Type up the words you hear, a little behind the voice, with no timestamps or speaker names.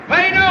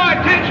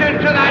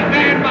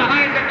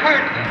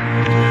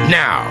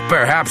Now,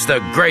 perhaps the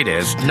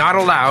greatest not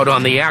allowed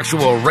on the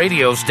actual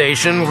radio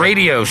station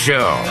radio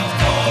show.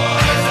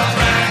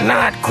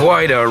 Not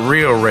quite a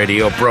real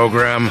radio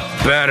program.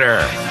 Better.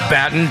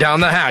 Batten down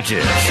the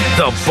hatches.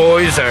 The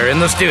boys are in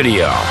the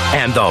studio,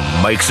 and the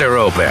mics are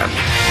open.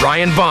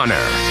 Ryan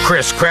Bonner,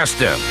 Chris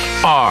Creston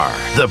are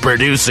the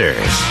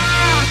producers.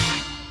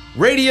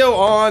 Radio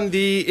on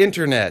the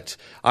internet.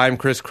 I'm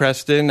Chris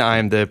Creston.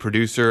 I'm the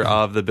producer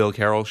of The Bill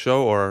Carroll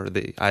Show, or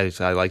I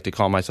like to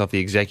call myself the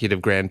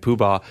executive grand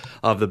poobah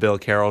of The Bill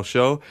Carroll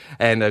Show.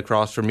 And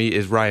across from me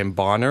is Ryan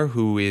Bonner,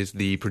 who is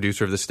the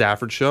producer of The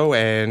Stafford Show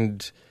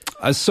and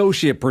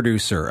associate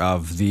producer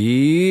of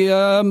the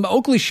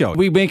Oakley Show.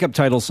 We make up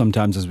titles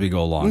sometimes as we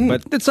go along,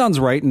 but it sounds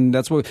right, and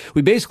that's what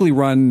we basically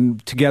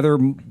run together.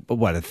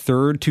 What,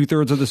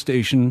 two-thirds of the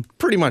station?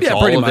 Pretty much, yeah,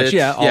 all pretty of much, it.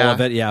 yeah, all of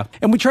it, yeah.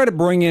 And we try to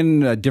bring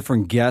in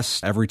different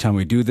guests every time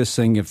we do this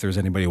thing. If there's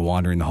anybody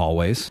wandering the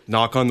hallways,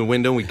 knock on the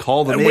window, we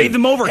call them in. Wave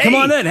them over. Hey, come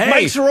on in. Hey,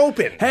 mics are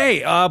open.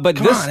 Hey, but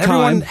come this on,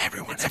 time,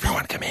 everyone,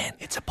 come in.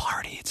 It's a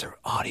party. It's an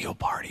audio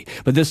party.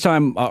 But this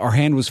time, our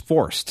hand was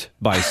forced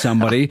by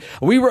somebody.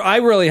 I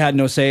really had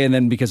no say, and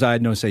then because I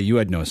had no say, you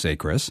had no say,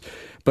 Chris.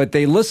 But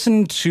they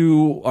listened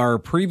to our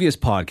previous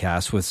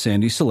podcast with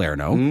Sandy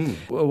Salerno.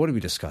 Well, what did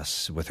we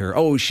discuss with her?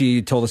 Oh,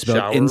 she told us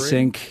about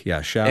NSYNC.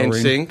 Yeah, showering.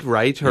 NSYNC,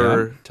 right.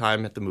 Her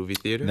time at the movie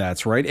theater.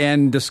 That's right.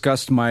 And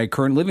discussed my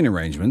current living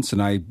arrangements,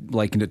 and I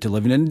likened it to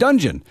living in a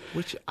dungeon.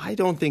 Which I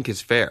don't think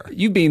is fair.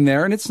 You've been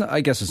there, and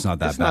I guess it's not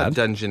that bad. It's not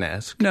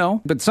dungeon-esque.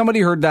 No, but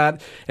somebody heard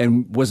that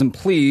and wasn't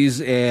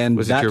pleased. And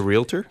Was it your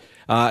realtor?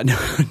 No,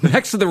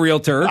 next to the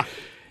realtor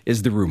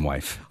is the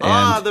Roomwife.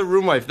 The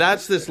Roomwife.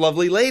 That's this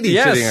lovely lady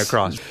sitting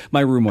across.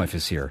 My Roomwife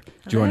is here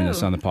joining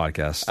us on the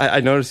podcast.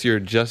 I noticed you're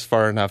just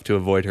far enough to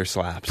avoid her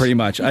slaps. Pretty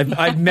much.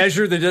 I've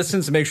measured the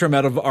distance to make sure I'm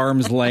out of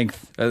arm's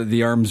length,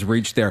 the arm's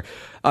reach there.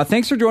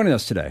 Thanks for joining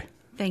us today.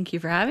 Thank you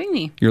for having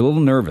me. You're a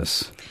little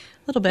nervous.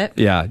 A little bit.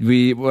 Yeah.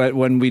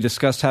 When we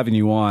discussed having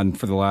you on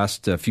for the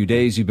last few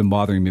days, you've been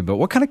bothering me about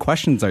what kind of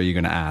questions are you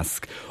going to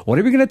ask? What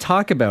are we going to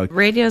talk about?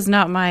 Radio's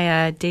not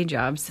my day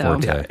job, so.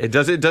 Yeah, it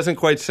doesn't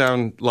quite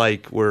sound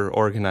like we're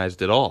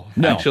organized at all,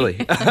 no.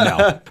 actually.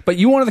 No. But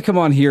you wanted to come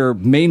on here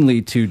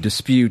mainly to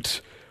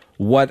dispute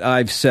what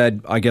I've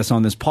said, I guess,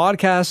 on this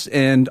podcast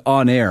and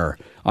on air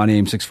on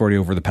AM 640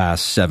 over the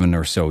past 7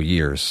 or so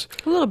years.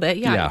 A little bit,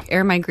 yeah.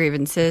 Air my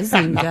grievances.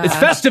 And, it's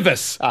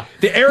Festivus,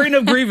 the airing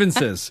of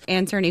grievances.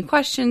 Answer any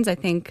questions, I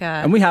think.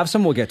 And we have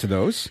some. We'll get to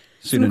those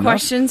soon enough.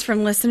 Questions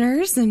from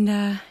listeners.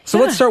 And so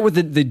let's start with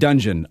the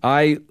dungeon.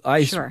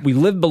 Sure. We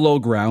live below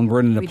ground. We're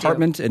in an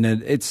apartment, and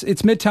it's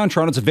Midtown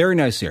Toronto. It's a very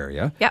nice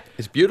area. Yep.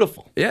 It's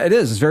beautiful. Yeah, it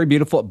is. It's very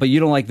beautiful. But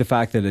you don't like the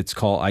fact that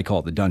I call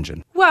it the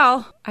dungeon.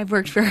 Well, I've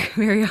worked very,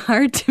 very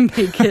hard to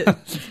make it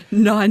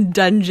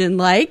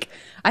non-dungeon-like.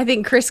 I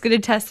think Chris could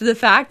attest to the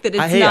fact that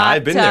it's not...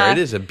 I've been there. It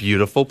is a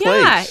beautiful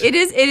place. Yeah, it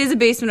is a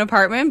basement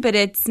apartment, but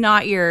it's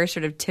not your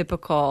sort of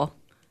typical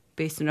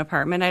basement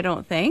apartment, I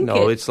don't think.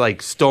 No, it's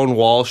like stone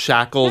wall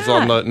shackles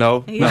on the...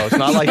 No, it's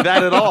not like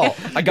that at all.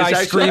 A guy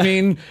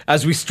screaming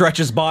as we stretch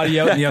his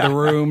body out in the other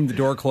room, the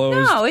door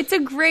closed. No, it's a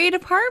great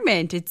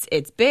apartment.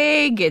 It's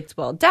big, it's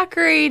well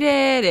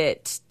decorated.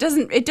 It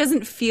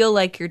doesn't feel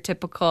like your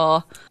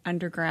typical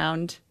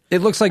underground.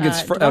 It looks like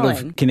it's out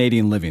of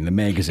Canadian Living, the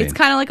magazine. It's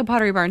kind of like a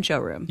Pottery Barn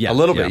showroom. Yeah, a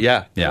little bit,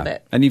 yeah. A little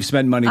bit. And you've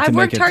spent money to make it. I've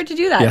worked hard to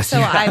do that,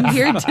 so I'm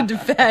here to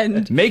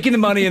defend. Making the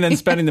money and then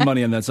spending the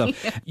money on that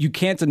stuff. Yeah. You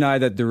can't deny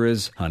that there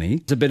is honey.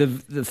 It's a bit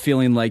of the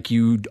feeling like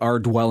you are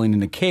dwelling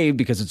in a cave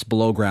because it's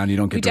below ground. You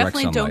don't get direct sunlight.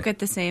 We definitely don't get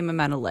the same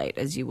amount of light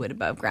as you would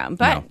above ground.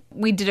 But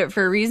we did it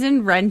for a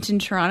reason. Rent in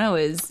Toronto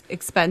is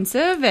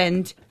expensive.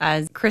 And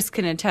as Chris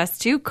can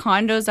attest to,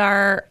 condos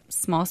are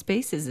small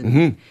spaces.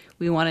 And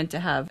we wanted to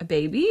have a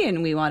baby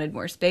and we wanted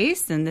more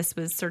space, and this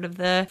was sort of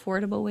the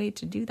affordable way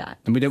to do that.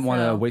 And we didn't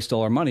want to waste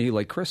all our money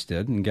like Chris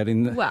did in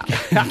getting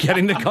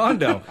the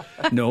condo.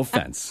 No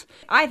offense.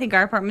 I think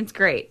our apartment's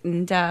great,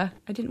 and I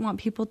didn't want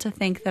people to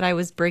think that I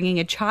was bringing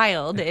a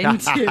child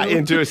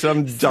into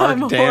some dark,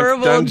 damp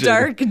horrible,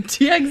 dungeon.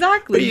 Yeah,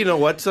 exactly. But you know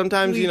what?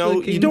 Sometimes you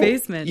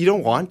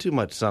don't want too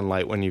much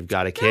sunlight when you've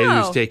got a kid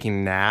who's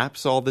taking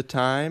naps all the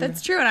time.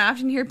 That's true, and I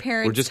often hear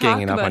parents talk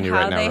about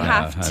how they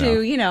have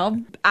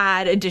to,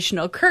 add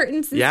additional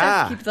curtains and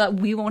stuff to keep that.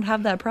 We won't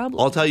have that problem.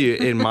 I'll tell you,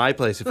 in my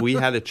place, if we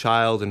had a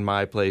child in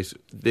my place,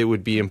 it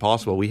would be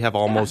impossible. We have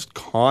almost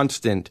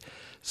constant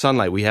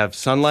sunlight. We have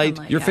sunlight.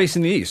 You're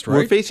facing the east, right?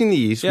 We're facing the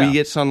east. Yeah. We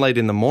get sunlight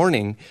in the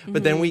morning,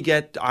 but then we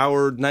get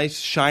our nice,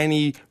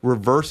 shiny,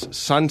 reverse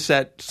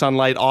sunset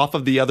sunlight off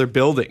of the other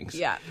buildings.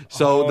 Yeah.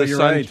 So the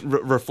sun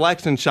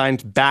reflects and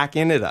shines back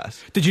in at us.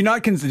 Did you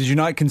not consider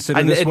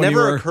this it when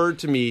never you were... occurred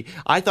to me.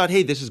 I thought,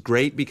 hey, this is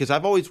great because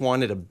I've always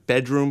wanted a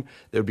bedroom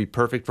that would be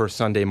perfect for a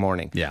Sunday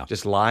morning. Yeah.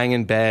 Just lying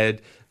in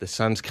bed, the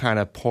sun's kind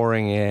of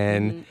pouring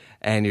in,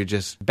 and you're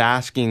just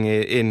basking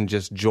in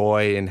just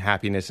joy and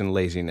happiness and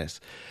laziness.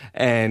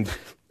 And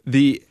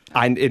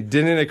It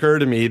didn't occur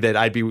to me that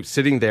I'd be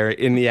sitting there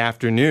in the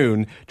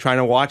afternoon trying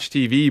to watch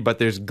TV, but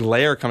there's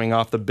glare coming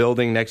off the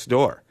building next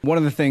door. One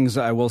of the things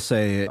I will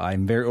say,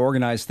 I'm very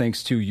organized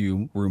thanks to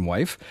you,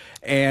 Roomwife.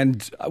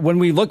 And when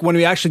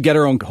we actually get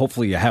our own,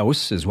 hopefully a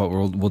house is what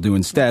we'll do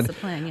instead. That's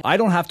the plan, yeah. I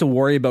don't have to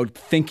worry about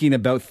thinking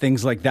about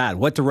things like that.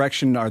 What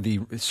direction are the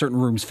certain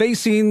rooms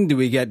facing? Do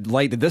we get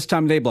light at this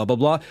time of day? Blah, blah,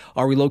 blah.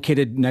 Are we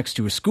located next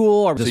to a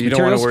school? So you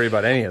don't want to worry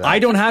about any of that. I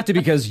don't have to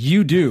because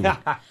you do,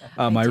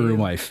 my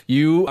Roomwife.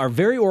 You are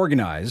very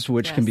organized,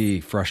 which can be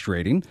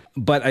frustrating.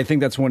 But I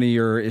think that's one of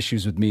your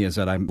issues with me is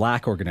that I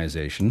lack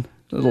organization.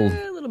 A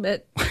little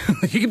bit.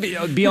 You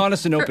can be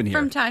honest and open here.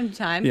 From time to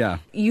time. Yeah.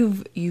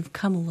 You've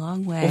come a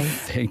long way. Well,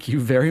 thank you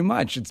very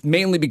much. It's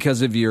mainly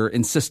because of your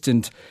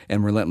insistent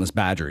and relentless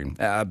badgering.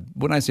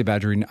 When I say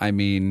badgering, I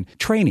mean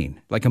training,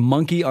 like a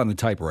monkey on a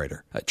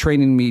typewriter,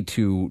 training me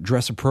to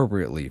dress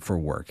appropriately for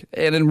work.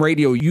 And in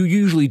radio, you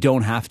usually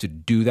don't have to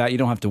do that. You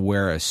don't have to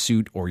wear a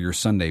suit or your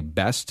Sunday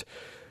best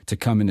to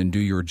come in and do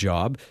your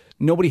job.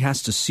 Nobody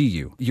has to see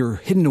you. You're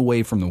hidden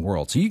away from the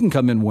world. So you can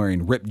come in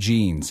wearing ripped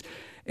jeans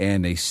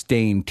and a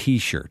stained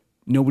T-shirt.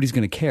 Nobody's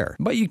going to care.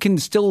 But you can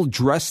still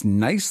dress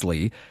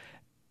nicely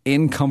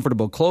in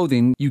comfortable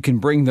clothing. You can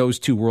bring those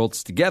two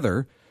worlds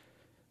together,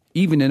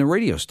 even in a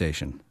radio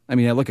station. I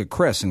mean, I look at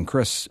Chris, and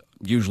Chris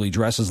usually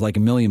dresses like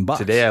 $1 million.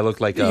 Today I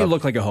look like you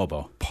look like a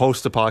hobo.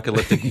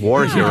 Post-apocalyptic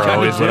war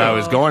hero is what I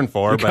was going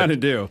for. I kind of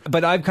do.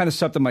 But I've kind of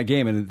stepped up my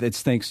game, and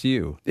it's thanks to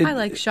you. I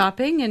like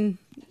shopping, and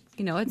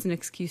it's an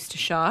excuse to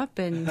shop,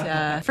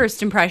 and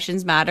first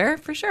impressions matter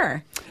for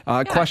sure.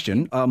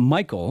 Question.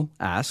 Michael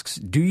asks,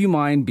 do you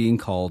mind being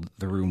called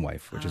the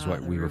Roomwife, which is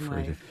what we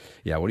refer to?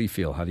 Yeah, what do you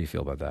feel? How do you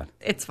feel about that?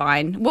 It's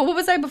fine. Well, what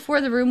was I before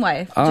the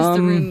Roomwife? Just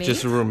the roommate?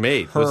 Just a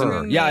roommate.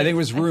 Roommate, yeah, I think it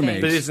was roommate.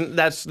 But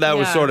that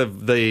was sort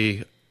of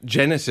the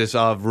genesis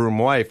of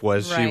Roomwife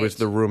was she was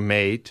the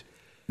roommate.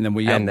 And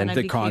then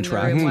the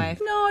contract.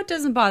 No, it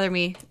doesn't bother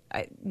me.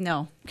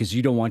 No. Because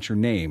you don't want your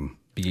name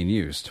being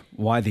used.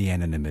 Why the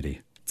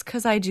anonymity? It's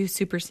because I do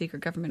super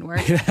secret government work.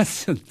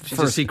 She's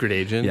a secret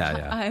agent.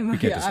 Yeah. I'm a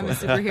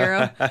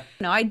superhero.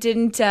 No, I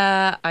didn't.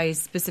 I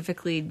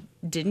specifically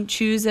didn't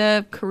choose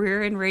a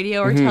career in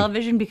radio or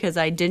television because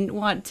I didn't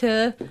want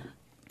to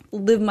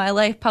live my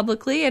life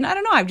publicly. And I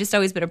don't know. I've just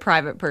always been a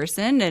private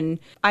person. And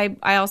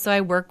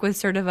I work with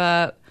sort of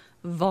a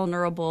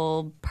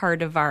vulnerable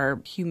part of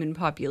our human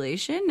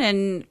population.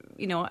 And,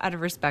 out of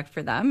respect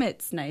for them,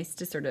 it's nice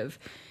to sort of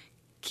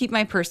keep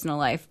my personal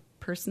life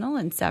personal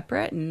and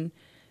separate. And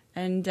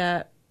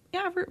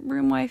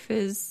Roomwife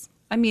is,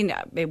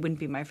 it wouldn't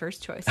be my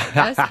first choice, I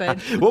guess.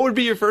 But what would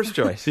be your first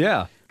choice?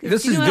 Yeah.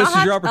 This is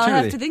your opportunity.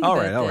 I'll have to think all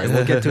right.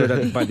 We'll get to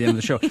it by the end of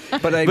the show.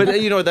 But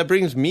that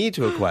brings me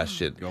to a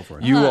question. Go for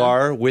it. You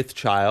are with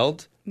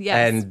child.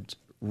 Yes. And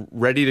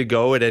ready to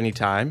go at any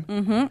time.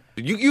 Mm-hmm.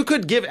 You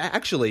could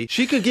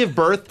she could give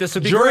birth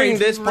during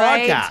this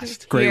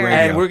podcast. Great radio.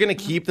 And we're going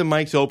to keep the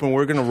mics open.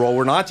 We're going to roll.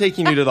 We're not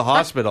taking you to the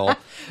hospital.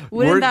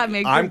 Wouldn't that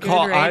make for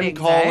good ratings,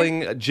 I'm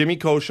calling Jimmy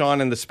Cochon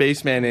and the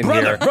Spaceman in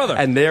here.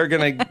 And they're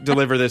going to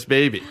deliver this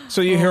baby. So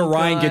you hear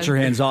Ryan, get your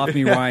hands off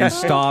me. Ryan,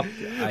 stop.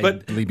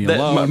 Leave me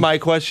alone. My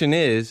question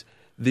is,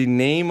 the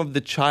name of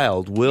the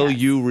child, will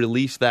you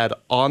release that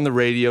on the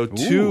radio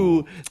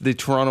to the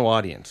Toronto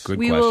audience? Good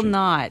question. We will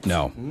not.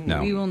 No.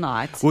 We will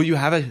not. Will you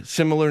have a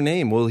similar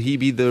name? Will he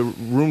be the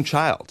room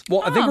child?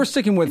 Well, I think we're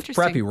sticking with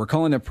Preppy. We're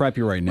calling it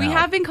Preppy right now. We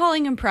have been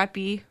calling him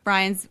Preppy.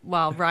 Ryan's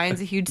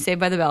a huge Saved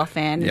by the Bell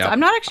fan. Yep. I'm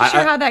not actually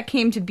sure how that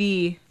came to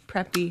be.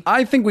 Preppy.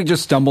 I think we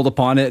just stumbled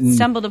upon it.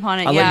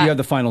 I'll let you have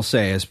the final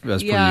say as per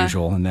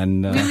usual, and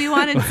then we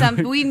wanted some.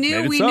 We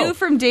knew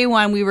from day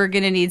one we were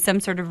going to need some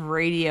sort of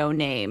radio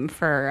name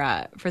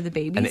for the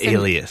baby. An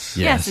alias.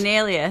 Yes, an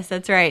alias.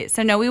 That's right.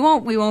 So no, we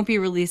won't be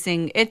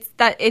releasing. It's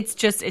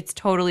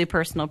totally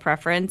personal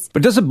preference.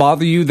 But does it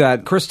bother you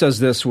that Chris does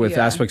this with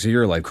aspects of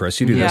your life?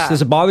 Chris, you do this.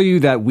 Does it bother you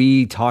that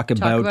we talk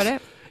about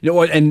it?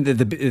 And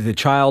the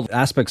child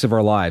aspects of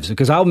our lives,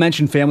 because I'll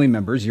mention family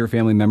members, your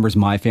family members,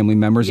 my family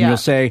members, and you'll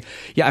say,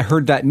 "Yeah, I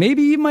heard that.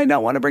 Maybe you might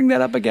not want to bring that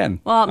up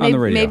again." Well, on the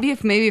radio. maybe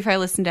if I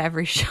listened to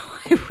every show,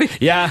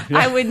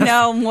 I would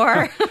know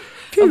more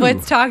of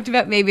what's talked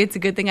about. Maybe it's a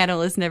good thing I don't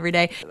listen every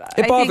day.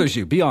 It bothers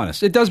you. Be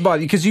honest. It does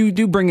bother you because you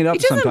do bring it up.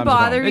 It doesn't sometimes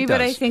bother me, but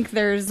I think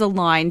there's a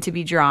line to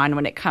be drawn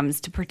when it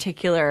comes to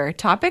particular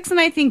topics, and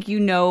I think you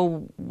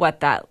know what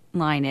that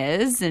line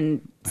is,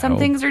 and some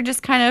things are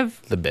just kind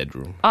of the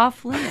bedroom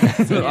off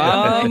limits.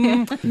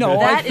 No,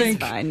 that is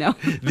fine. No,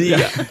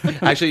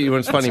 actually,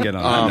 what's funny?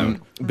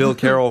 Bill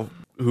Carroll,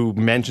 who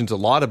mentions a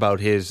lot about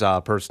his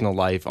personal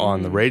life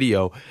on the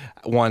radio,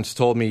 once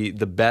told me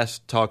the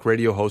best talk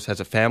radio host has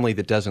a family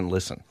that doesn't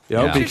listen. You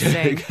know, Yeah.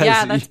 Interesting. because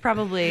Yeah, that's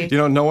probably... You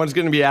know, no one's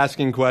going to be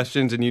asking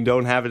questions, and you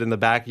don't have it in the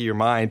back of your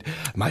mind.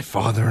 My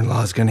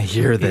father-in-law is going to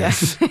hear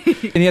this.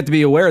 And you have to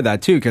be aware of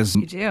that, too, because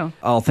You do.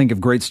 I'll think of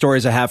great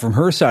stories I have from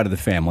her side of the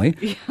family,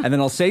 and then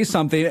I'll say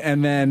something,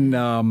 and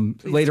then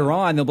later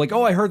on, they'll be like,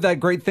 oh, I heard that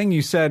great thing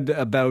you said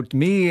about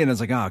me, and it's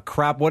like, oh,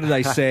 crap, what did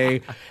I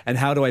say, and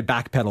how do I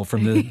backpedal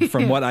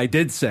from what I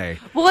did say?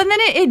 Well, and then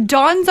it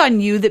dawns on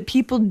you that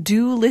people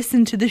do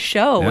listen to the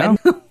show. Yeah.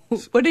 And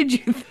what did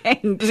you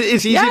think?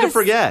 It's easy to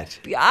forget.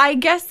 I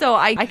guess so.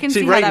 I can see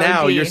See, how right that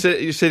now, would be.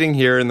 you're sitting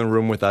here in the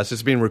room with us.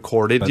 It's being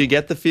recorded. Do you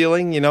get the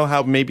feeling, you know,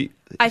 how maybe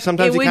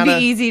sometimes it you would kind be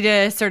of easy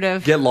to sort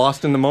of get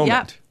lost in the moment?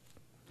 Yep.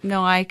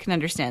 No, I can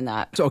understand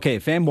that. So, okay,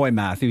 fanboy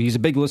Matthew, he's a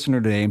big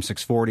listener to AM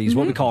 640. He's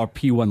what we call a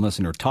P1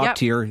 listener, top Yep.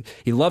 tier.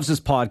 He loves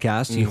his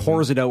podcast. He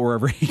whores it out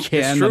wherever he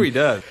can. It's true, he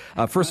does.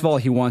 First of all,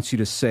 he wants you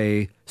to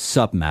say,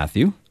 sup,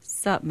 Matthew.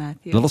 Sup,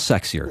 Matthew. A little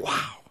sexier.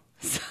 Wow.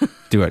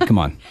 Do it, come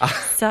on.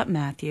 Sup,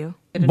 Matthew.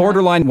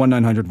 Borderline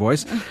 1-900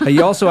 voice.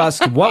 He also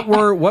asked, what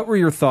were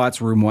your thoughts,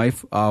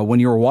 Roomwife, when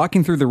you were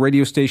walking through the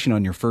radio station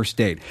on your first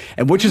date?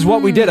 And which is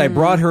what we did. I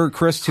brought her,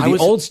 Chris, to the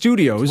old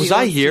studios. Was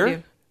I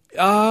here?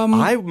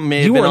 I may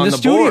have you been were in on the the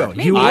studio. board.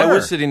 You I were.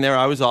 was sitting there.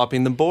 I was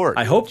opping the board.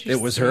 I hope it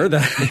was her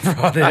that I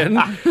brought in.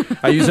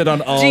 I use it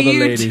on all the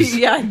ladies.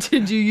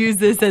 Did you use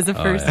this as a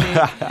first date?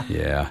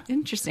 Yeah.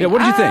 Interesting. Yeah, what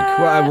did you think?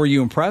 Were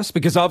you impressed?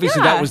 Because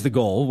obviously Yeah. that was the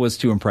goal, was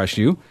to impress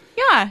you.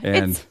 Yeah,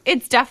 And-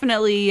 it's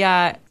definitely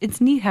it's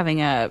neat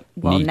having a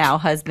Neat. now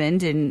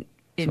husband in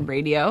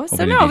radio. So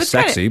Hoping no, to it be was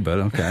sexy, kinda, but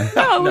okay.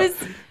 no, it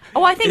was.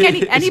 Oh, I think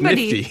It's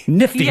anybody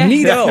Nifty, Yeah.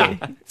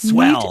 neato,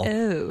 swell.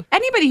 Neato.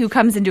 Anybody who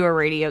comes into a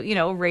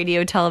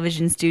radio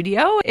television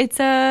studio, it's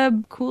a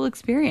cool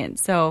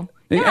experience. So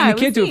yeah, and you it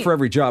can't was do it neat. for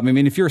every job. I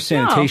mean, if you're a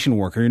sanitation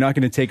worker, you're not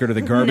going to take her to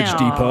the garbage No.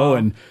 depot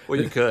and. Well,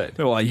 you could.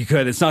 Well, you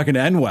could. It's not going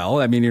to end well.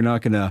 I mean, you're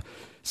not going to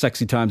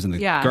sexy times in the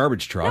Yeah.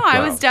 garbage truck. No, I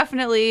Wow. was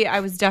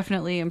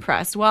definitely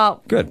impressed.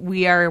 Well, Good.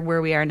 We are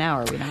where we are now,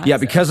 are we not? Yeah,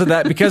 So- because of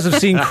that, because of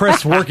seeing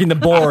Chris working the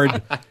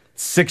board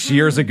 6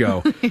 years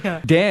ago.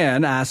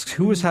 Dan asks,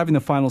 who is having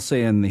the final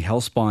say in the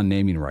Hellspawn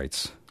naming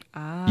rights?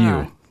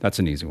 You. That's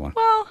an easy one.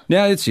 Well-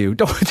 yeah, it's you.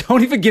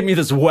 Don't even give me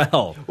this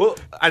well. Well,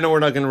 I know we're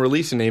not going to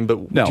release a name,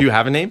 but No. do you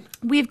have a name?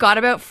 We've got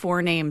about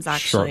 4 names,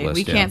 actually. Shortlist,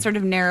 we yeah. can't sort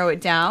of narrow it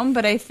down,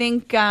 but I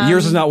think...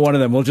 Yours is not one of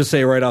them. We'll just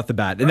say right off the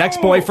bat. An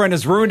ex-boyfriend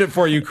has ruined it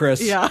for you,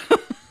 Chris. Yeah.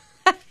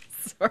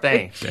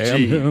 Thanks. Damn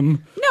Gee.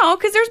 him. No,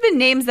 because there's been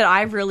names that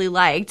I've really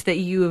liked that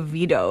you have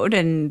vetoed,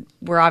 and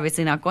we're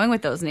obviously not going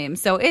with those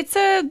names. So it's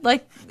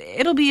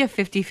it'll be a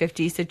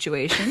 50-50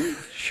 situation.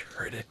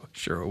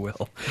 Sure it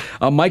will.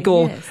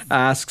 Michael Yes.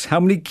 asks, how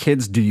many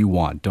kids do you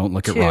want? Don't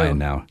look at 2. Ryan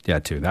now. Yeah,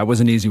 2. That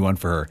was an easy one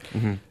for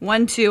her.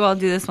 1, 2, I'll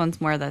do this once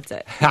more, that's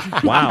it.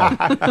 Wow.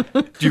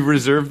 Do you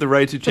reserve the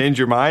right to change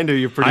your mind, or are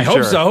you pretty I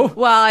sure? hope so.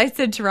 Well, I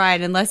said to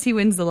Ryan, unless he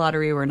wins the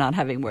lottery, we're not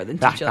having more than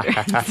 2 children.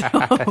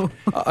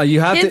 So You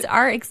have kids to.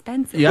 are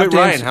expensive. You have Wait, to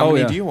Ryan, answer- how many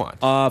yeah. do you want?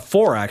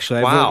 4,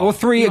 actually. Wow. Well,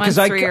 3, He because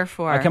wants 3 or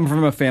 4. I come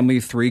from a family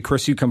of 3.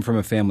 Chris, you come from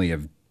a family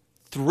of...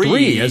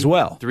 3 as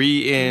well.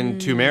 3 in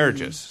 2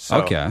 marriages. So.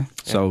 Okay.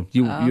 So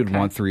you'd Okay.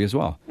 want 3 as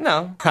well.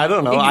 No, I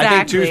don't know. I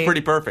think 2 is Exactly. pretty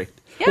perfect.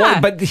 Yeah.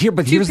 Well, but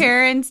 2 here's...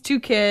 parents, 2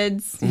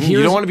 kids.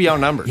 You don't want to be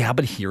outnumbered. Yeah,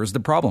 but here's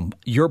the problem.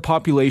 Your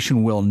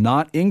population will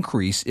not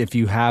increase if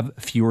you have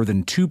fewer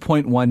than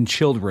 2.1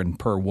 children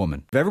per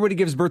woman. If everybody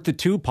gives birth to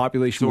 2,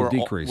 population will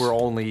decrease. We're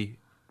only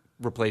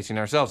replacing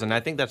ourselves, and I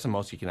think that's the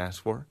most you can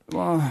ask for.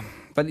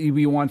 But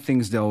we want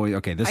things though.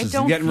 Okay, this I is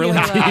don't getting feel,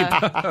 really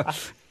deep.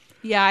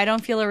 Yeah, I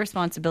don't feel a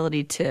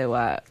responsibility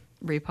to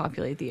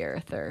repopulate the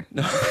earth or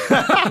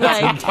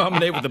like,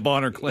 Dominate with the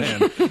Bonner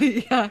clan.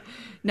 yeah.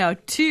 No,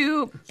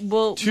 2.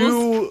 We'll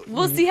 2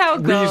 we'll see how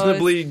it goes.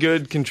 reasonably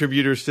good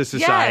contributors to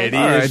society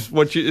Yes.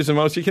 is the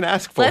most you can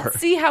ask for. Let's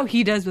see how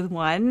he does with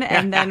 1,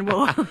 and then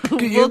we'll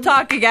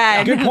talk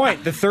again. Good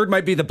point. The third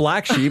might be the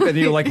black sheep, and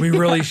you're like, we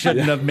really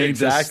shouldn't have made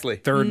exactly.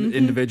 this third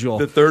individual.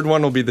 The third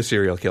one will be the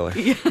serial killer.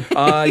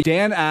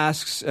 Dan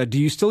asks, do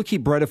you still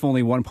keep bread if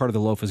only one part of the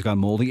loaf has gone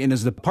moldy? And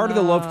is the part of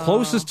the loaf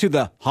closest to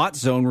the hot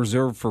zone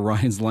reserved for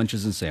Ryan's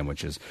lunches and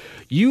sandwiches?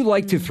 You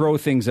like to throw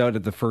things out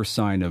at the first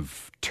sign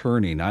of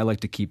turning. I like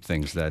to keep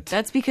things that...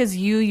 That's because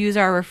you use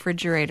our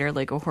refrigerator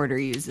like a hoarder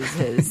uses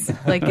his.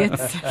 Like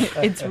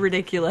it's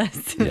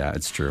ridiculous. Yeah,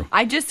 it's true.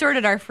 I just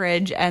sorted our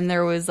fridge and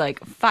there was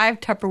like 5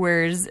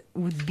 Tupperwares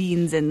with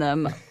beans in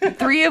them,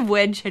 3 of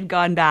which had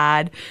gone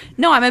bad.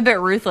 No, I'm a bit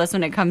ruthless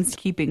when it comes to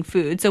keeping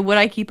food. So would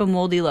I keep a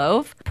moldy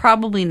loaf?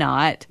 Probably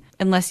not,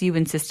 unless you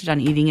insisted on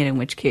eating it, in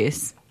which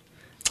case,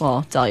 well,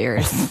 it's all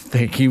yours.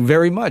 Thank you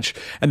very much.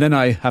 And then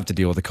I have to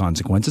deal with the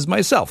consequences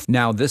myself.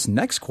 Now, this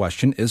next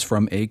question is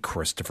from a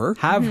Christopher.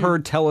 Have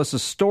heard tell us a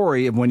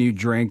story of when you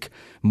drank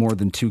more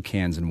than 2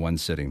 cans in one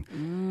sitting.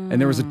 And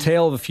there was a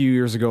tale of a few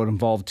years ago. It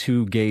involved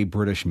 2 gay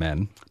British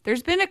men.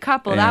 There's been a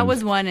couple. That And-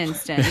 was one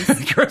instance.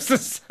 Chris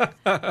is...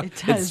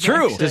 It's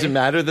true. actually. Does it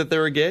matter that they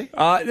were gay?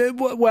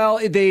 Well,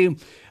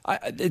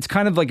 it's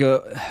kind of like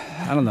a...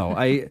 I don't know.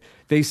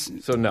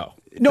 So no.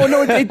 No,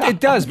 it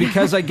does,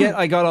 because I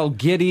got all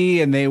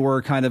giddy, and they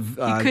were kind of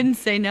You couldn't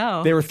say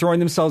no. They were throwing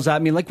themselves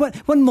at me like,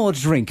 one more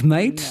drink,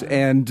 mate. No.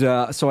 And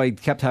so I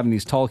kept having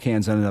these tall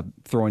cans. I ended up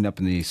throwing up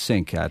in the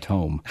sink at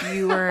home.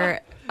 You were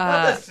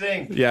the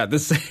sink. Yeah, the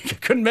sink. I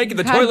couldn't make it.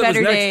 The toilet was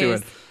next to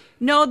it.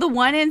 No, the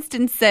one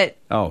instance that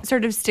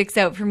sort of sticks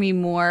out for me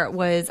more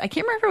was, I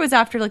can't remember if it was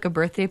after like a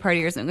birthday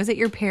party or something. It was at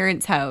your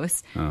parents'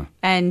 house.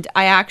 And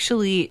I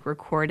actually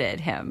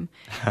recorded him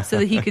so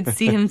that he could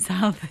see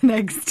himself the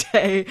next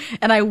day.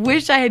 And I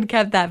wish I had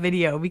kept that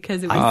video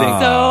because it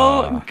was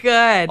so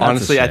good.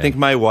 Honestly, I think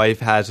my wife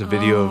has a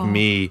video of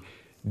me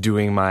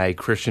doing my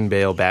Christian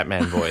Bale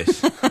Batman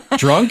voice.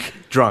 Drunk?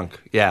 Drunk,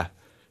 yeah.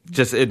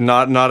 Just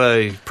not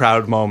a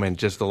proud moment,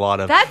 just a lot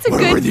of,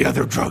 where were the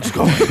other drugs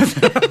going?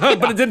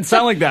 But it didn't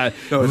sound like that.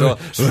 No, it was all,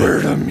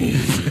 swear to me.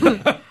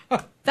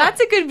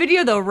 That's a good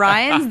video, though.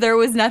 Ryan's, there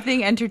was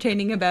nothing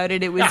entertaining about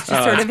it. It was just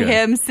sort of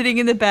him sitting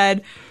in the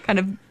bed, kind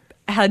of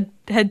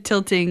head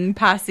tilting,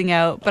 passing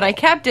out. But I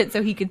kept it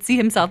so he could see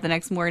himself the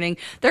next morning.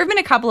 There have been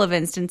a couple of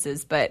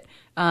instances, but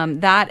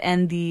that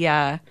and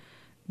the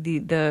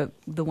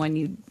one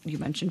you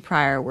mentioned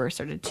prior were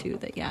sort of two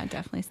that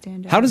definitely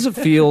stand out. How does it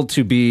feel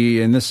to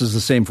be, and this is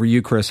the same for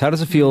you, Chris, how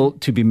does it feel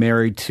to be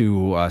married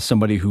to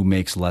somebody who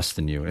makes less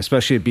than you,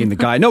 especially being the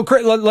guy? No,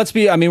 Chris, let's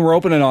be, I mean, we're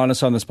open and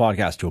honest on this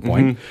podcast to a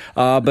point.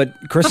 But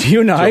Chris, you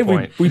and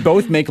I, we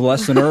both make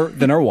less than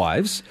our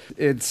wives.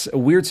 It's a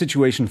weird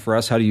situation for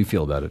us. How do you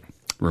feel about it,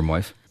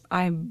 Roomwife?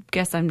 I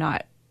guess I'm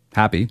not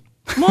happy.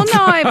 Well,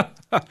 no,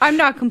 I'm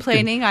not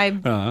complaining.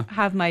 I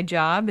have my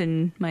job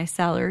and my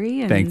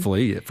salary. And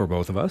thankfully, for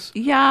both of us.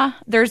 Yeah,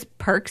 there's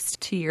perks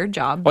to your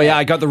job. Oh, yeah,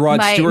 I got the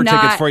Rod Stewart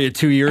tickets for you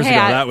 2 years ago.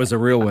 That was a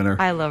real winner.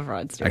 I love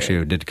Rod Stewart. Actually,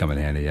 it did come in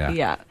handy, yeah.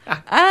 Yeah.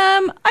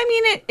 I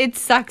mean, it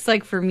sucks,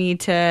 like, for me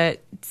to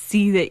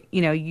see that,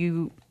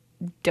 you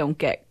don't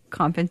get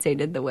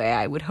compensated the way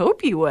I would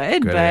hope you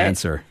would. Good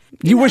answer.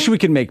 You wish we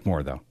could make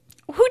more, though.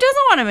 Who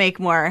doesn't want to make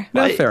more?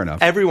 No, fair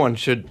enough. Everyone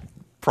should.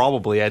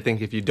 Probably, I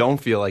think if you don't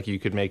feel like you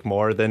could make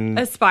more, then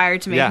aspire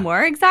to make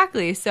more.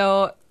 Exactly.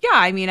 So,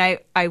 I mean,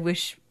 I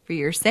wish for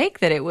your sake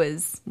that it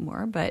was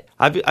more, but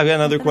I've got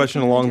another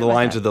question along the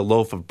lines of the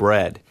loaf of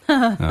bread.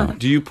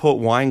 Do you put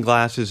wine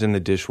glasses in the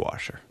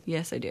dishwasher?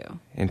 Yes, I do.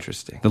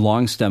 Interesting. The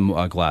long stem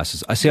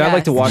glasses. I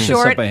like to wash this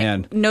up by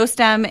hand. No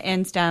stem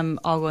and stem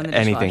all go in the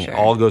dishwasher. Anything,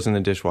 all goes in the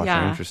dishwasher.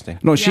 Yeah. Interesting.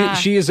 No,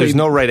 she is. There's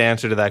no right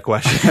answer to that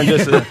question.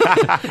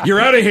 You're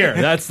out of here.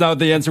 That's not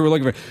the answer we're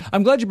looking for.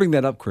 I'm glad you bring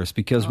that up, Chris,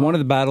 because one of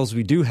the battles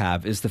we do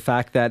have is the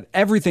fact that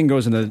everything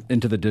goes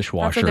into the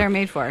dishwasher. That's what they're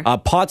made for.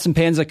 Pots and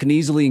pans that can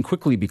easily and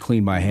quickly be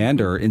cleaned by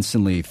hand are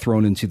instantly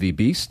thrown into the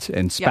beast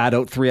and spat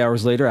out 3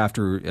 hours later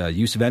after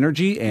use of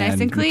energy and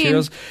nice and clean.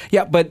 Materials.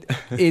 Yeah, but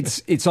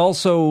it's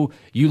also,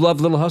 you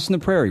love Little House on the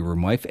Prairie,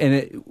 Roomwife,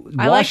 and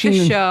I like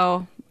the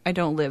show. I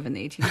don't live in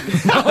the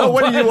 1800s.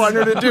 What do you want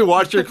her to do?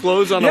 Wash your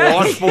clothes on a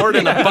washboard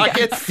in a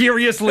bucket?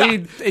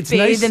 Furiously. It's bathe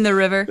nice in the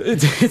river.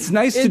 It's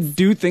nice to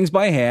do things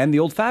by hand the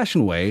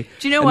old-fashioned way.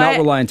 Do you know and what? Not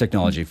rely on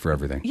technology for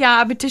everything.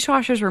 Yeah, but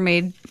dishwashers were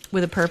made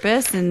with a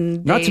purpose,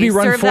 and not to be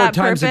run 4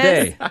 times a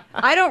day.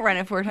 I don't run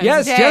it 4 times a day.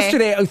 Yes,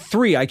 yesterday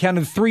 3. I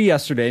counted 3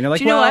 yesterday, and you're like,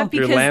 do you know what?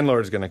 Your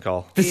landlord's going to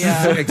call. This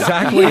is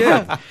exactly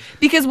it.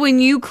 Because when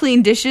you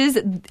clean dishes,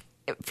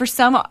 for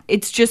some,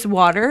 it's just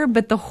water,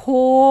 but the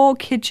whole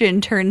kitchen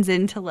turns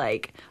into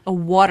like a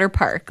water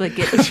park. Like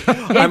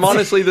I'm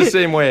honestly the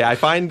same way. I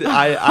find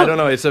I don't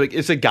know.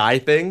 It's a guy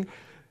thing.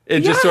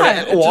 It just sort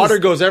of water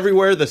goes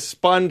everywhere. The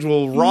sponge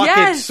will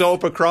rocket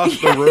soap across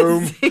the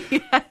room.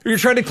 Yes. You're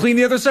trying to clean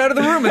the other side of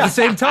the room at the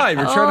same time.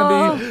 You're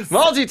trying to be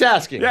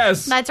multitasking.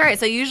 Yes, that's right.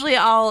 So usually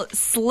I'll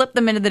slip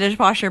them into the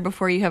dishwasher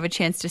before you have a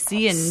chance to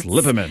see, and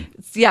slip them in.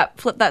 Yeah,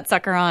 flip that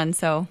sucker on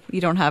so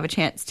you don't have a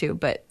chance to.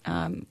 But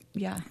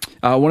yeah.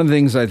 One of the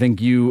things I think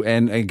you,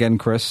 and again,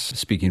 Chris,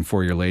 speaking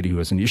for your lady who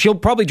isn't, she'll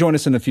probably join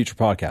us in a future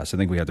podcast. I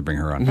think we have to bring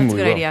her on. That's a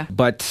good idea.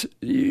 But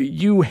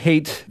you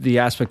hate the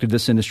aspect of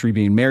this industry,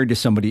 being married to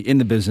somebody in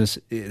the business,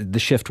 the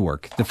shift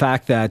work, the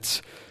fact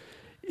that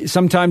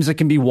sometimes it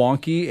can be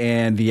wonky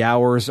and the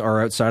hours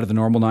are outside of the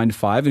normal 9 to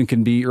 5 and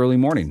can be early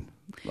morning.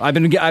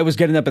 I was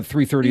getting up at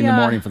 3:30 in the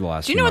morning for the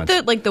last few months. Do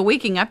you know what the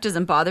waking up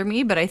doesn't bother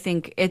me, but I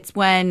think it's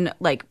when,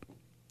 like,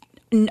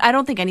 I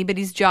don't think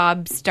anybody's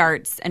job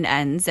starts and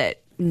ends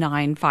at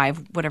 9,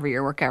 5, whatever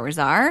your work hours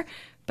are.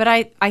 But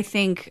I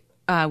think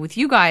with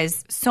you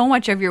guys, so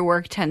much of your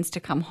work tends to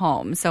come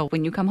home. So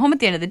when you come home at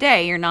the end of the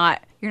day, you're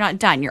not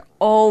done. You're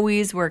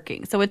always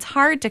working. So it's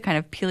hard to kind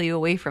of peel you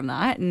away from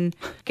that and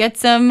get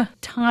some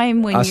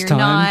time when you're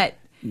not.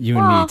 You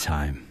and me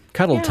time.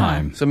 Cuddle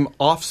time. Some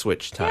off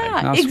switch time.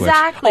 Yeah,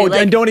 exactly. Oh,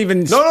 and don't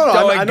even... No.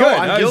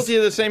 I'm guilty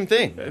of the same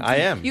thing. I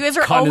am. You guys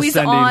are always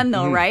on,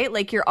 though, right?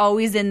 Like, you're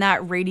always in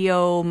that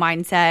radio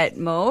mindset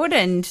mode,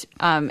 and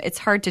it's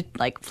hard to,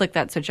 like, flick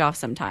that switch off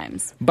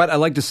sometimes. But I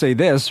like to say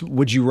this.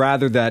 Would you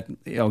rather that,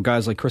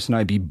 guys like Chris and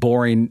I be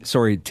boring...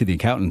 Sorry to the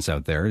accountants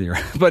out there.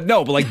 But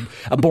like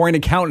a boring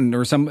accountant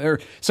or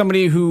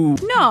somebody who...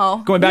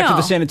 No. Going back to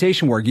the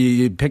sanitation work,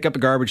 you pick up the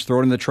garbage,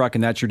 throw it in the truck,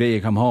 and that's your day.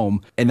 You come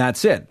home, and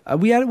that's it.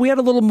 We had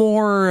a little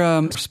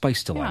more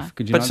spice to life.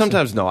 Could you But not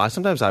sometimes no.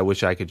 Sometimes I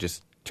wish I could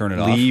just turn it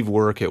off, leave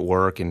work at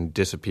work and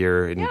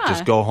disappear and Yeah,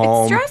 just go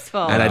home. it's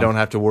stressful. And I don't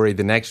have to worry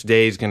the next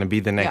day is going to be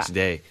the next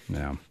day.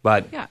 Yeah.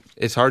 But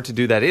it's hard to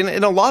do that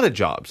in a lot of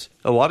jobs.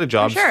 A lot of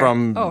jobs sure.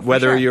 from Oh, for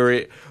whether sure.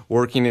 you're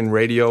working in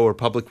radio or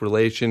public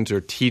relations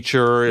or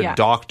teacher, Yeah.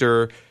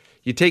 doctor.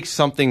 You take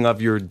something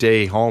of your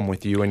day home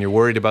with you and you're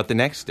worried about the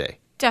next day.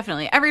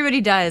 Definitely.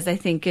 Everybody does. I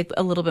think it's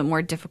a little bit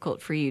more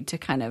difficult for you to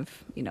kind of,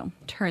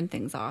 turn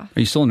things off. Are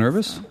you still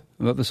nervous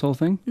about this whole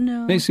thing?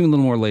 No. They seem a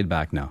little more laid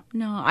back now.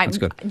 No, That's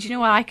good. Do you know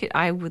what?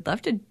 I would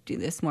love to do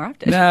this more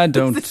often. Nah,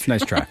 don't.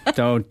 Nice try.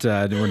 Don't.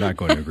 We're not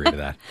going to agree to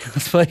that.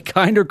 It's like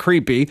kind of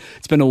creepy.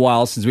 It's been a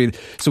while since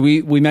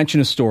we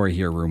mentioned a story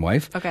here,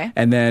 Roomwife. Okay.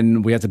 And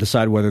then we have to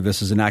decide whether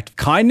this is an act of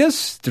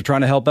kindness to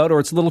trying to help out or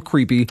it's a little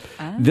creepy.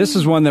 This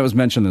is one that was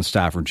mentioned in the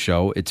Stafford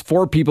show. It's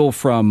 4 people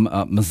from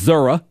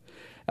Missouri.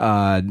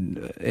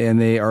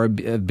 And they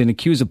have been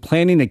accused of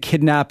planning a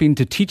kidnapping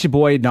to teach a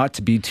boy not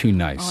to be too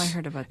nice. Oh, I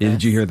heard about Yeah, this.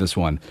 did you hear this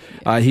one?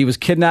 He was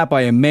kidnapped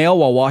by a male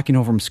while walking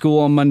home from school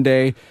on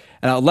Monday.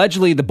 And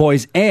allegedly, the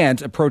boy's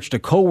aunt approached a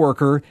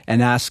coworker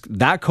and asked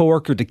that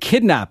coworker to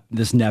kidnap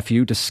this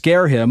nephew to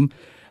scare him.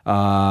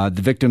 The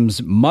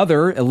victim's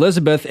mother,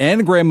 Elizabeth,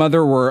 and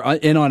grandmother were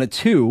in on it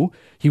too.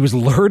 He was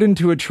lured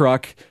into a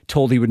truck,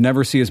 told he would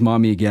never see his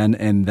mommy again,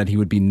 and that he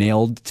would be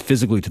nailed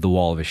physically to the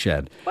wall of a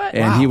shed. What?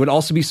 And he would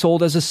also be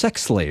sold as a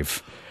sex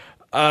slave.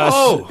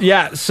 So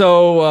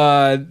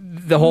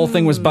the whole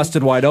thing was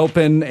busted wide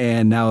open,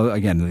 and now,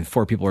 again, the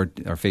 4 people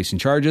are facing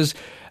charges.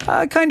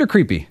 Kind of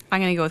creepy. I'm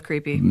going to go with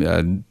creepy.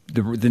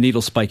 The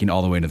needle spiking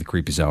all the way into the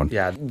creepy zone.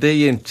 Yeah,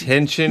 the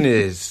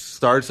intention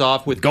starts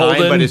off with Golden.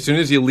 kind, but as soon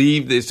as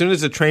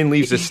the train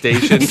leaves the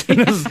station,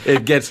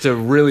 it gets to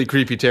really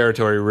creepy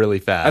territory really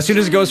fast. As soon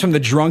as it goes from the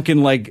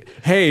drunken, like,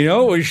 hey, you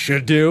know what we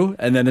should do?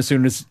 And then as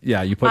soon as,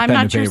 you put I'm pen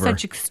not to sure paper.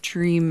 such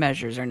extreme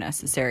measures are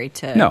necessary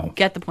to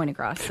get the point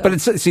across. So. But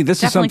this is Definitely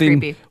something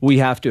creepy. we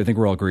have to, I think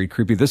we're all agreed,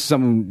 creepy. This is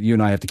something you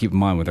and I have to keep in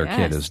mind with our kid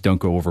Yes. is don't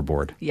go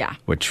overboard. Yeah.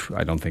 Which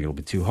I don't think it'll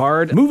be too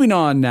hard. Moving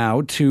on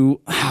now to,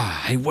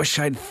 I wish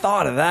I'd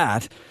thought of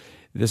that.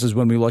 This is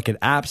when we look at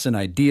apps and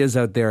ideas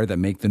out there that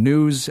make the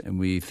news and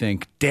we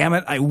think, damn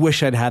it, I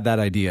wish I'd had that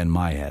idea in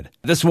my head.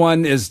 This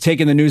one is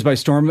taking the news by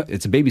storm.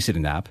 It's a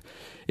babysitting app.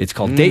 It's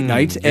called Date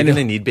Night. You're going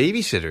to need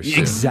babysitters soon.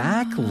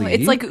 Exactly.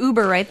 It's like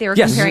Uber, right? They were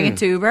Yes. comparing it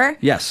to Uber.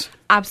 Yes.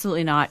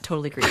 Absolutely not.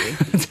 Totally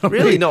creepy.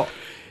 Really? No.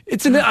 I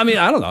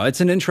don't know.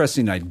 It's an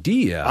interesting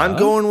idea. I'm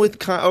going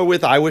with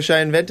I wish I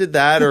invented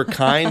that or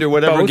kind or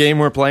whatever Both? game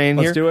we're playing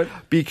Let's here. do it.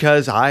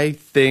 Because I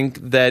think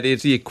that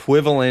it's the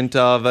equivalent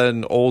of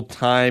an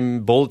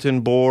old-time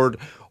bulletin board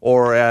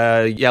or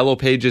a Yellow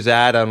Pages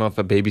ad. I don't know if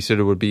a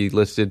babysitter would be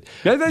listed.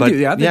 Yeah, they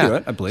do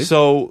it, I believe.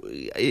 So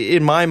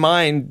in my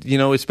mind,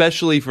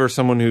 especially for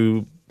someone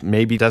who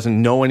maybe doesn't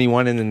know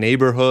anyone in the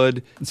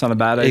neighborhood, It's not a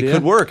bad idea. it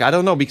could work. I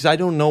don't know because I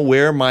don't know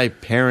where my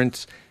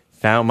parents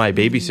found my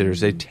babysitters.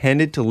 They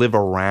tended to live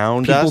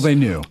around People us. they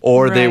knew.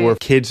 Or they Right. were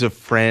kids of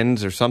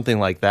friends or something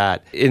like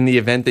that. In the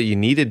event that you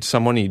needed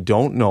someone you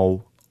don't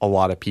know a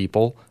lot of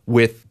people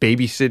with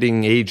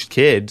babysitting aged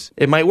kids,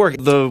 it might work.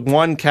 The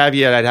one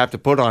caveat I'd have to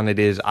put on it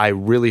is I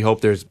really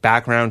hope there's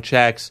background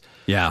checks.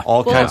 Yeah.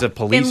 All kinds of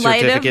police in light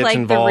certificates of like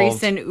involved. the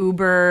recent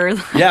Uber.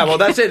 Yeah, well,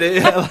 that's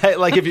it.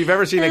 Like if you've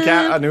ever seen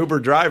an Uber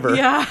driver.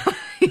 Yeah.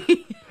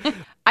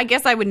 I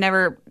guess I would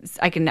never.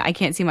 I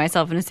can't see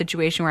myself in a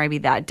situation where I'd be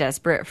that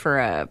desperate for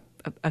a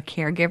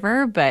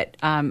caregiver, but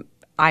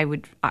I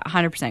would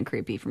 100%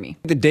 creepy for me.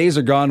 The days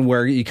are gone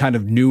where you kind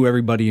of knew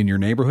everybody in your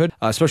neighborhood,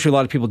 especially a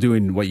lot of people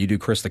doing what you do,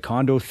 Chris, the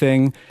condo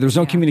thing. There's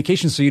no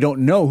communication, so you don't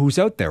know who's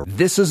out there.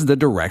 This is the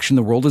direction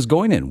the world is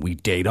going in. We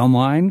date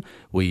online.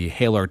 We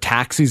hail our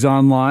taxis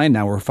online.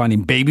 Now we're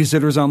finding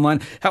babysitters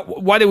online.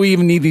 Why do we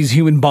even need these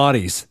human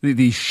bodies,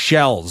 these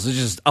shells? Let's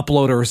just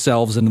upload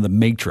ourselves into the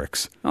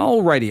matrix.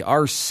 Alrighty,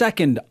 our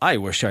second I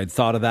wish I'd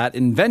thought of that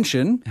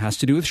invention has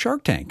to do with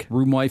Shark Tank.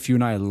 Roomwife, you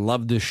and I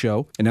love this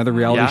show and other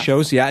reality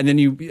shows. Yeah, and then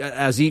you,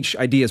 as each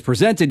idea is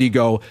presented, you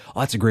go, oh,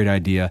 that's a great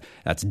idea.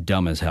 That's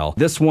dumb as hell.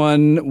 This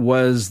one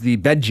was the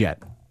bed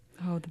jet.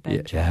 Oh, the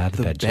bed jet. Yeah,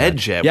 the Bed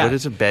jet. Yeah. What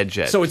is a bed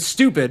jet? So it's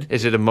stupid.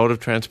 Is it a mode of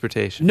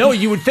transportation? No,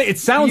 you would think it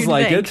sounds You'd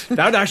like think. it.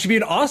 That would actually be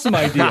an awesome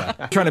idea.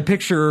 I'm trying to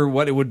picture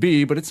what it would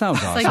be, but it sounds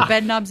It's awesome. like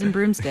bed knobs and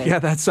broomsticks. Yeah,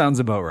 that sounds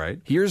about right.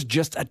 Here's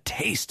just a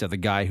taste of the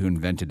guy who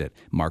invented it,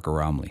 Mark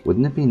Romley.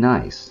 Wouldn't it be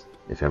nice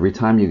if every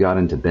time you got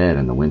into bed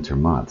in the winter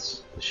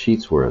months, the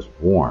sheets were as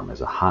warm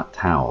as a hot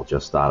towel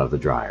just out of the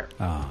dryer?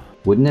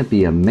 Wouldn't it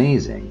be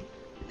amazing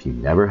if you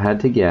never had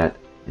to get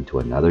into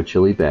another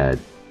chilly bed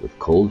with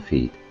cold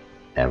feet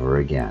ever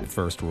again?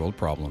 First world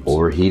problems.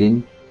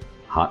 Overheating,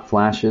 hot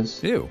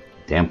flashes, Ew.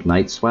 damp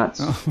night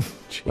sweats.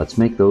 Let's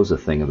make those a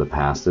thing of the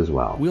past as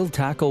well. We'll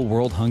tackle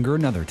world hunger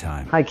another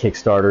time. Hi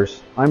Kickstarters,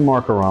 I'm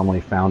Mark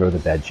Romley, founder of the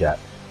BedJet.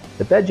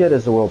 The BedJet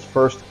is the world's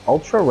first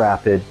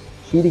ultra-rapid,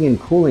 heating and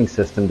cooling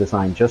system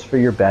designed just for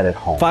your bed at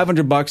home.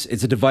 $500.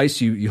 It's a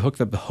device. You hook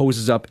the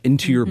hoses up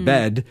into your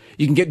bed.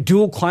 You can get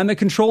dual climate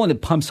control, and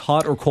it pumps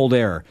hot or cold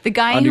air. The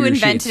guy under who your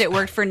invented sheets. it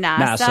worked for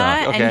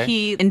NASA, Okay. and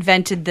he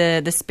invented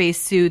the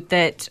spacesuit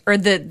that, or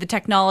the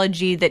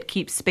technology that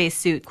keeps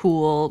spacesuit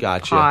cool,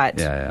 Gotcha. hot,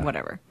 Yeah.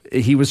 whatever.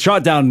 He was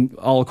shot down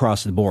all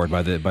across the board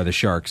by the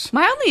sharks.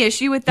 My only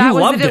issue with that You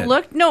was loved that it it.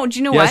 looked. No, do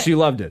you know what? Yes, you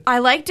loved it. I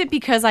liked it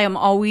because I am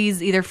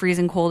always either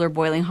freezing cold or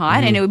boiling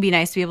hot, and it would be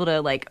nice to be able to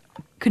like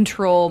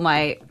control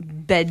my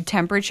bed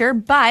temperature.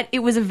 But it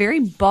was a very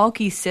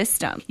bulky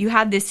system. You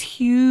had this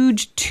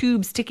huge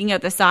tube sticking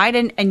out the side,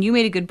 and you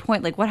made a good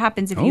point. Like, what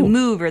happens if you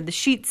move or the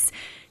sheets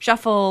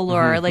shuffle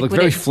or like Looked would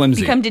very it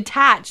flimsy. become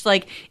detached?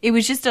 Like, it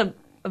was just a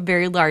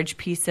very large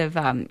piece of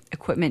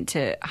equipment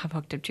to have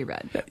hooked up to your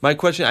bed. My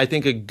question, I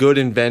think a good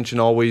invention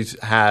always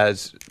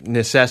has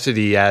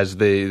necessity as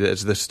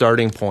the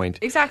starting point.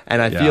 Exactly. And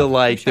I Yeah. feel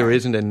like there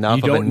isn't enough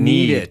You of a don't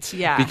need need. it.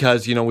 Yeah.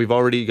 Because, we've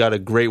already got a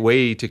great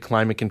way to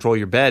climate control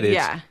your bed. It's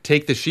Yeah.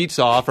 take the sheets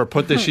off or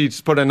put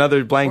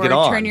another blanket Or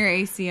on. turn your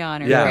AC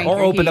on, or Yeah. crank Or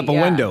your open heat, up a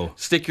yeah. window.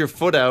 Stick your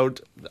foot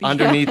out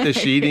underneath the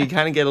sheet and you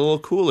kind of get a little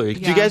cooler. Do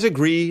Yeah. you guys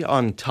agree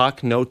on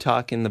tuck, no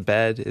tuck in the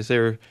bed? Is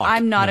there...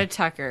 I'm not a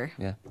tucker.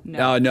 Yeah.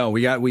 No,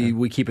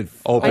 we keep it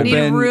Open. I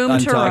need room to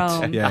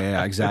untucked. roam.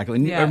 Yeah, exactly.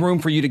 And Yeah. a room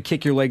for you to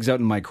kick your legs out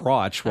in my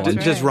crotch. While That's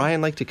I'm- Does right.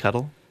 Ryan like to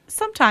cuddle?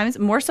 Sometimes,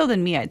 more so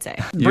than me, I'd say.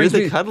 You're Brings the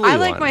me- cuddly I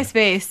like one. my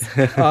space.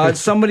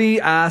 Somebody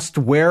asked,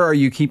 "Where are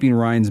you keeping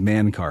Ryan's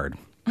man card?"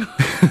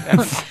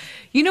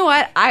 You know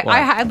what?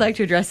 I'd like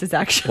to address this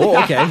actually.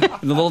 Oh, okay.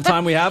 The little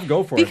time we have,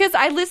 go for it. Because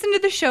I listen to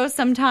the show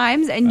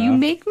sometimes, and you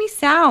make me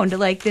sound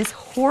like this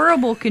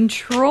horrible,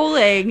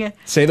 controlling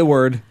Say the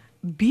word,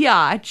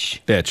 biatch.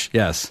 bitch.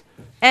 Yes.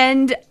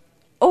 And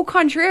au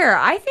contraire,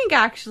 I think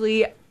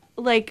actually,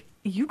 like,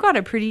 you got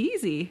it pretty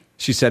easy.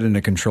 She said in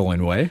a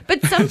controlling way.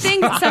 But some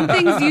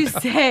things you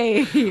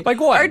say, Like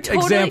what? are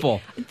totally, Example.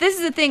 This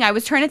is the thing. I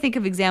was trying to think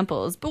of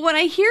examples, but when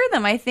I hear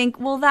them, I think,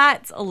 well,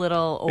 that's a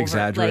little over,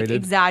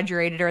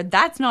 exaggerated, or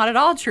that's not at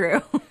all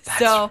true.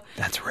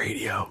 That's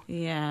radio.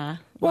 Yeah.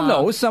 Well,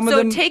 no, some of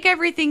them- take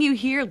everything you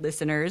hear,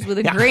 listeners, with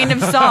a grain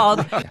of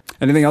salt.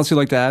 Anything else you'd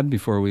like to add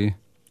before we?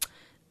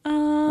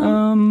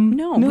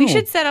 No, we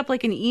should set up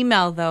like an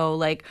email though,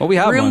 like Well, we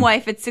have one.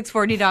 roomwife at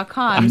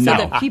 640.com so No.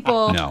 that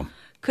people No.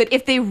 could,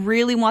 if they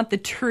really want the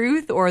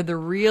truth or the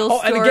real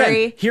Oh, and story.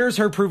 again, here's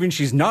her proving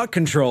she's not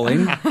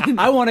controlling.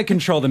 I want to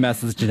control the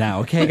message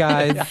now, okay,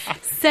 guys?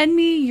 Send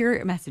me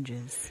your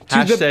messages.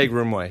 Hashtag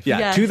Roomwife. Yeah,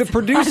 Yes. to the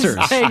producers,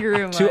 Hashtag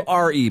Roomwife. to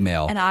our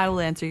email. And I will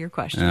answer your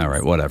questions. All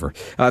right, whatever.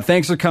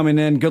 Thanks for coming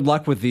in. Good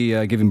luck with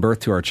the giving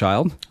birth to our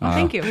child.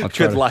 Thank you. I'll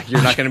try Good luck.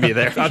 You're not going to be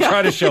there. I'll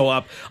try to show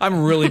up.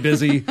 I'm really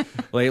busy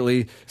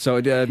lately. So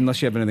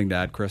unless you have anything to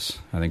add, Chris,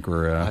 I think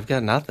we're I've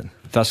got nothing.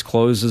 thus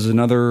closes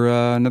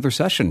another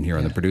session here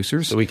on the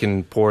producers. So we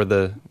can pour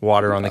the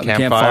water on the The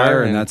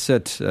campfire and that's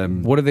it.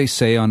 What do they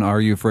say on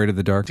Are You Afraid of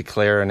the Dark?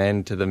 declare an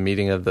end to the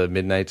meeting of the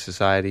Midnight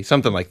Society.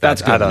 Something like that.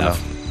 That's good I don't enough.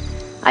 know.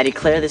 I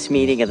declare this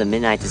meeting of the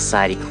Midnight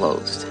Society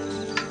closed.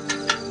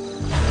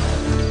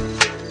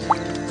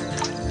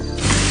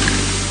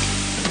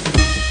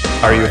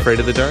 Are you afraid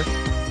of the dark?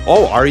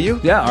 Oh, are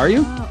you? Yeah, are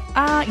you?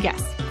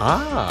 Yes.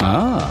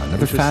 Another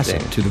Interesting.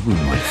 facet to the room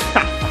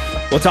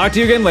life. We'll talk to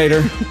you again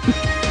later.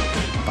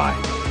 Bye.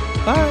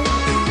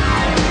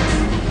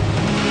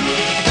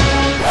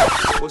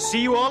 We'll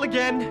see you all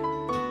again.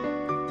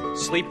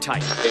 Sleep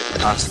tight.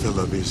 Hasta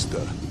la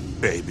vista,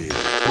 baby.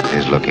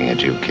 He's looking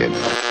at you, kid.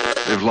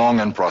 Live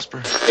long and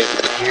prosper.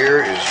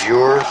 Here is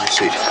your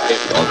receipt.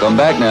 Welcome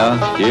back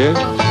now. Cheers.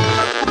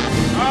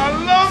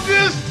 I love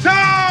this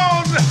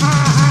town!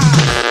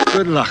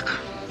 Good luck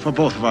for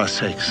both of our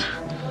sakes.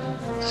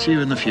 See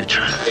you in the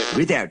future.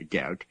 Without a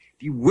doubt,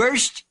 the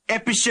worst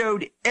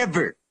episode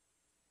ever.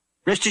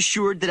 Rest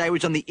assured that I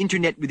was on the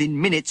internet within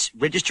minutes,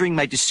 registering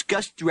my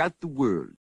disgust throughout the world.